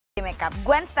makeup,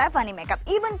 Gwen Stefani makeup,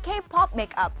 even K-pop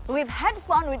makeup. We've had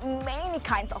fun with many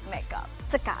kinds of makeup.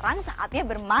 Sekarang saatnya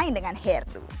bermain dengan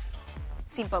hairdo.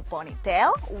 Simple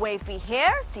ponytail, wavy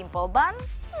hair, simple bun,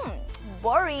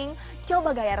 boring.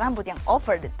 Coba gaya rambut yang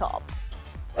over the top.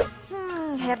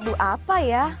 Hairdo apa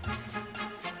ya?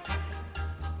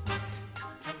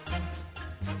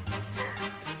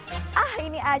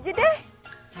 Ini aja deh.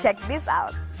 Check this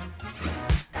out.